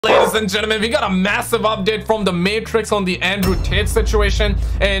Ladies and gentlemen, we got a massive update from the Matrix on the Andrew Tate situation.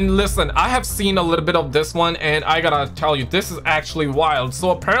 And listen, I have seen a little bit of this one, and I gotta tell you, this is actually wild. So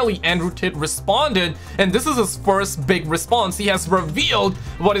apparently Andrew Tate responded, and this is his first big response. He has revealed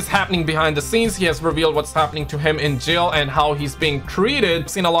what is happening behind the scenes. He has revealed what's happening to him in jail and how he's being treated. I've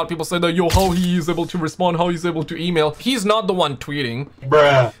seen a lot of people say that, yo, how he is able to respond, how he's able to email. He's not the one tweeting.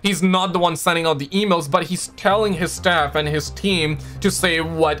 Bruh. He's not the one sending out the emails, but he's telling his staff and his team to say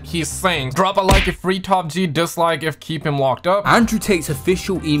what he's saying. Drop a like if free Top G, dislike if keep him locked up. Andrew Tate's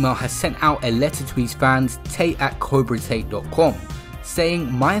official email has sent out a letter to his fans, tate@cobratate.com, saying,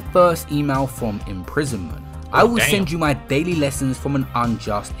 "My first email from imprisonment. I will send you my daily lessons from an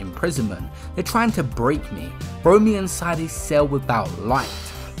unjust imprisonment. They're trying to break me, throw me inside a cell without light.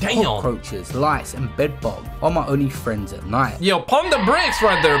 Cockroaches, lice, and bedbug are my only friends at night." Yo, pump the brakes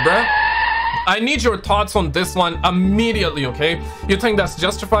right there, bruh. I need your thoughts on this one immediately, okay? You think that's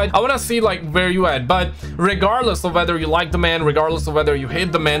justified? I want to see like where you at, but regardless of whether you like the man, regardless of whether you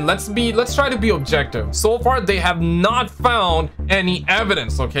hate the man, let's try to be objective. So far they have not found any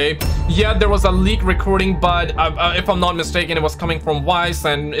evidence, okay? Yeah, there was a leak recording, but if I'm not mistaken, it was coming from Vice,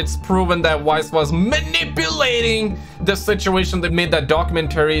 and it's proven that Vice was manipulating the situation that made that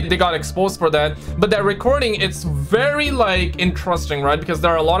documentary. They got exposed for that. But that recording, it's very like interesting, right? Because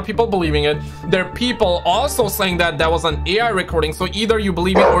there are a lot of people believing it. There are people also saying that that was an AI recording, so either you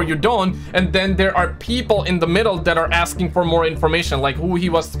believe it or you don't. And then there are people in the middle that are asking for more information, like who he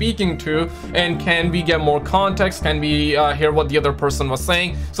was speaking to, and can we get more context, can we hear what the other person was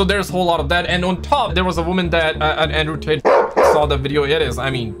saying. So there's a whole lot of that. And on top, there was a woman that Andrew Tate saw the video. It is, I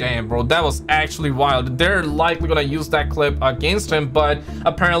mean, damn bro, that was actually wild. They're likely gonna use that clip against him, but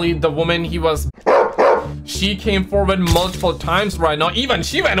apparently the woman she came forward multiple times right now. Even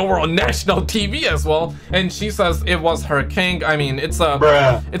she went over on national TV as well, and she says it was her king. I mean, it's a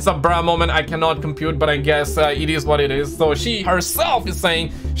bruh moment. I cannot compute, but I guess it is what it is. So she herself is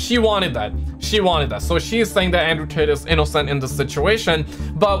saying she wanted that. So she is saying that Andrew Tate is innocent in this situation.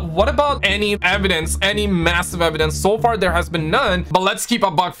 But what about any evidence, any massive evidence? So far there has been none, but let's keep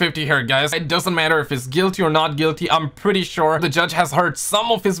a $150 here, guys. It doesn't matter if he's guilty or not guilty. I'm pretty sure the judge has heard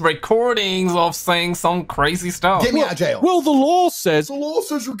some of his recordings of saying some crazy stuff. Get me out of jail. Well, the law says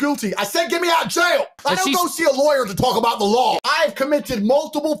you're guilty. I said get me out of jail. I don't go see a lawyer to talk about the law. I've committed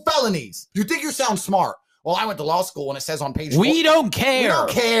multiple felonies. You think you sound smart? Well, I went to law school, and it says on page 4. We don't care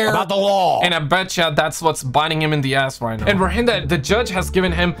about the law. And I bet you that's what's biting him in the ass right now. And we're hearing that the judge has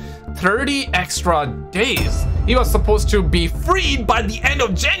given him 30 extra days. He was supposed to be freed by the end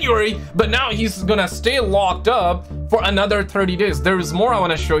of January, but now he's gonna stay locked up for another 30 days. There is more I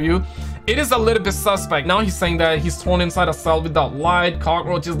want to show you. It is a little bit suspect. Now he's saying that he's thrown inside a cell without light,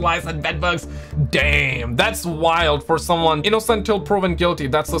 cockroaches, lice, and bedbugs. Damn, that's wild for someone innocent till proven guilty.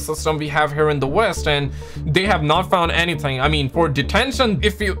 That's the system we have here in the West, and they have not found anything. I mean, for detention,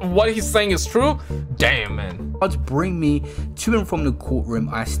 if what he's saying is true, damn, man. Bring me to and from the courtroom,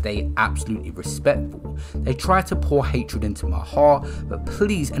 I stay absolutely respectful. They try to pour hatred into my heart, but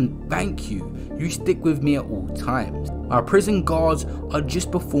please and thank you, you stick with me at all times. Our prison guards are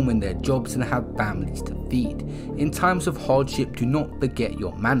just performing their jobs and have families to feed. In times of hardship, do not forget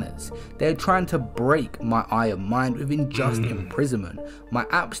your manners. They're trying to break my iron mind with unjust imprisonment. My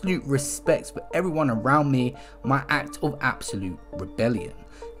absolute respect for everyone around me, my act of absolute rebellion.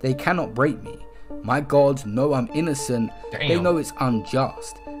 They cannot break me. My guards know I'm innocent. Damn. They know it's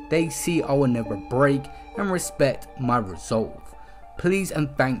unjust. They see I will never break and respect my resolve. Please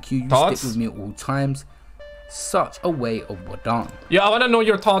and thank you, you stick with me at all times. Such a way of Wadan. Yeah, I want to know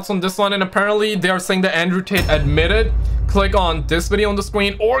your thoughts on this one. And apparently they are saying that Andrew Tate admitted. Click on this video on the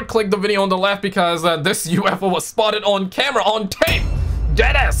screen or click the video on the left, because this UFO was spotted on camera on tape.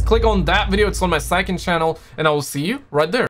 Deadass. Click on that video. It's on my second channel, and I will see you right there.